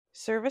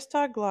Service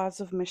Dog Laws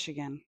of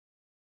Michigan.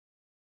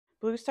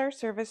 Blue Star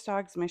Service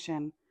Dog's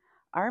mission.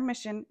 Our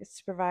mission is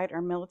to provide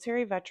our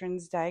military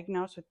veterans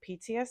diagnosed with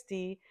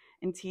PTSD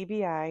and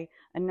TBI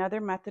another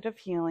method of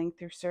healing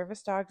through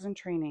service dogs and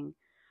training.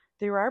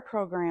 Through our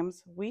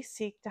programs, we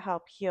seek to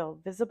help heal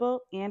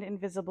visible and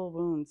invisible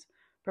wounds,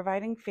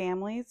 providing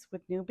families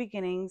with new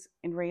beginnings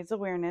and raise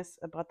awareness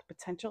about the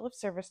potential of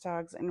service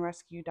dogs and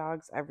rescue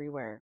dogs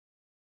everywhere.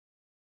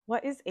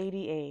 What is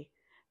ADA?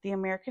 The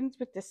Americans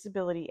with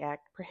Disability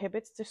Act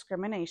prohibits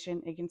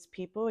discrimination against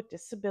people with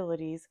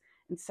disabilities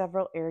in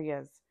several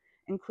areas,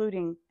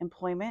 including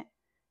employment,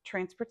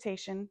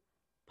 transportation,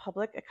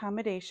 public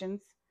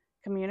accommodations,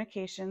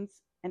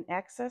 communications, and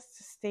access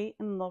to state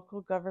and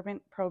local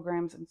government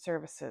programs and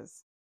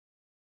services.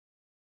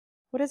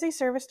 What is a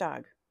service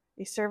dog?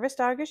 A service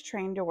dog is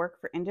trained to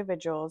work for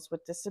individuals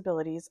with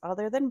disabilities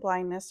other than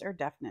blindness or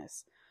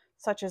deafness,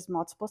 such as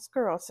multiple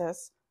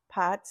sclerosis,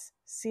 POTS,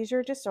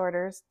 seizure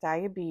disorders,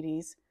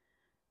 diabetes,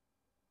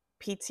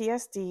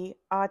 PTSD,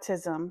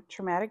 autism,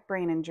 traumatic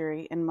brain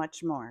injury, and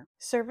much more.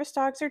 Service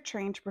dogs are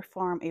trained to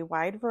perform a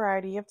wide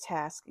variety of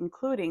tasks,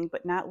 including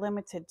but not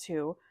limited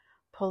to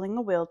pulling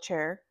a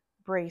wheelchair,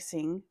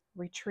 bracing,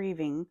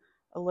 retrieving,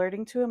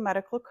 alerting to a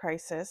medical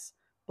crisis,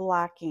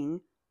 blocking,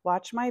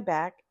 watch my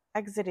back,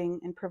 exiting,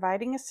 and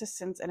providing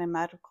assistance in a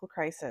medical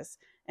crisis,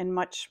 and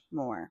much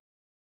more.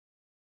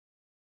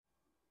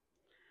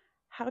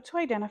 How to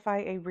identify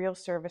a real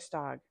service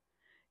dog.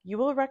 You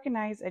will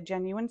recognize a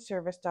genuine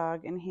service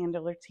dog and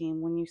handler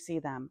team when you see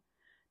them.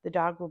 The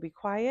dog will be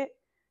quiet,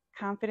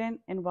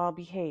 confident, and well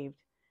behaved.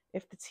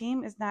 If the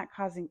team is not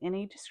causing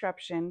any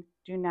disruption,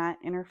 do not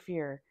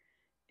interfere.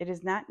 It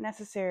is not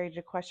necessary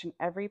to question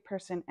every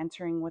person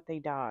entering with a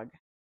dog.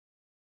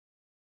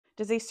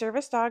 Does a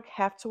service dog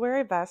have to wear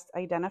a vest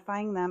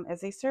identifying them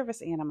as a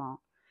service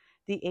animal?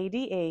 The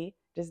ADA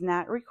does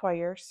not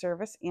require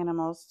service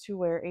animals to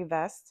wear a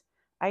vest,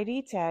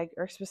 ID tag,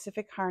 or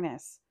specific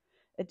harness.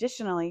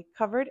 Additionally,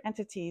 covered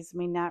entities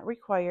may not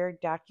require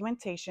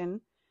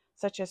documentation,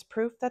 such as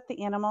proof that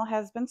the animal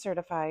has been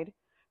certified,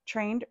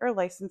 trained, or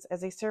licensed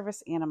as a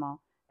service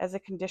animal, as a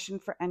condition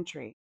for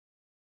entry.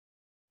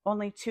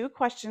 Only 2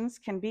 questions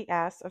can be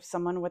asked of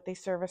someone with a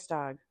service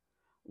dog.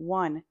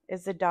 1.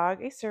 Is the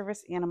dog a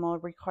service animal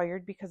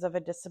required because of a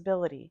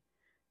disability?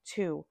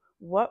 2.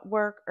 What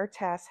work or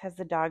task has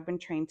the dog been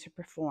trained to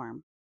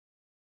perform?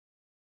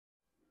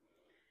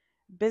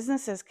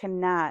 Businesses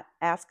cannot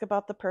ask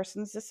about the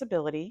person's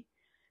disability,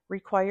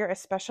 require a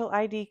special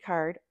ID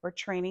card or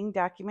training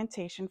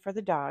documentation for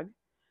the dog,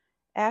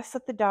 ask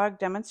that the dog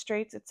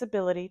demonstrates its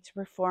ability to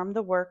perform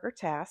the work or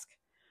task,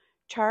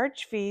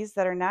 charge fees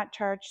that are not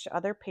charged to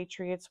other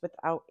patriots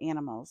without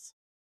animals.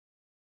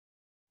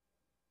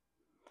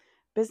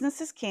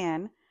 Businesses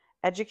can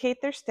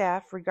educate their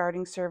staff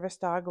regarding service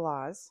dog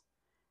laws,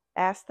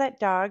 ask that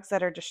dogs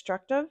that are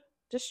destructive,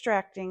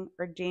 distracting,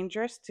 or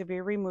dangerous to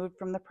be removed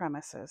from the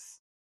premises.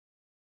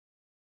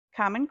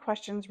 Common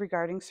questions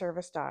regarding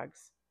service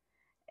dogs.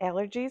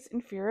 Allergies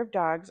and fear of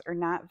dogs are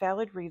not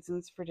valid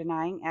reasons for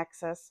denying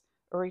access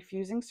or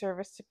refusing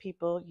service to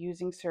people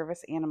using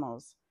service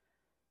animals.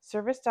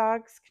 Service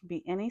dogs can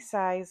be any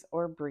size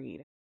or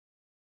breed.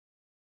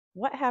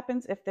 What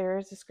happens if there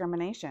is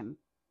discrimination?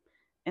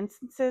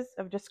 Instances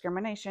of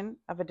discrimination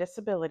of a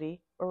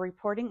disability or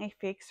reporting a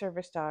fake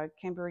service dog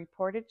can be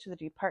reported to the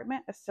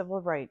Department of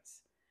Civil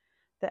Rights.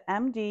 The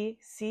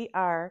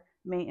MDCR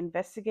may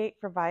investigate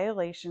for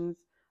violations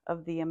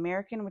of the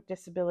American with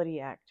Disability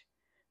Act.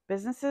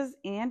 Businesses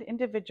and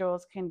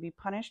individuals can be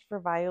punished for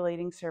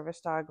violating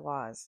service dog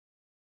laws.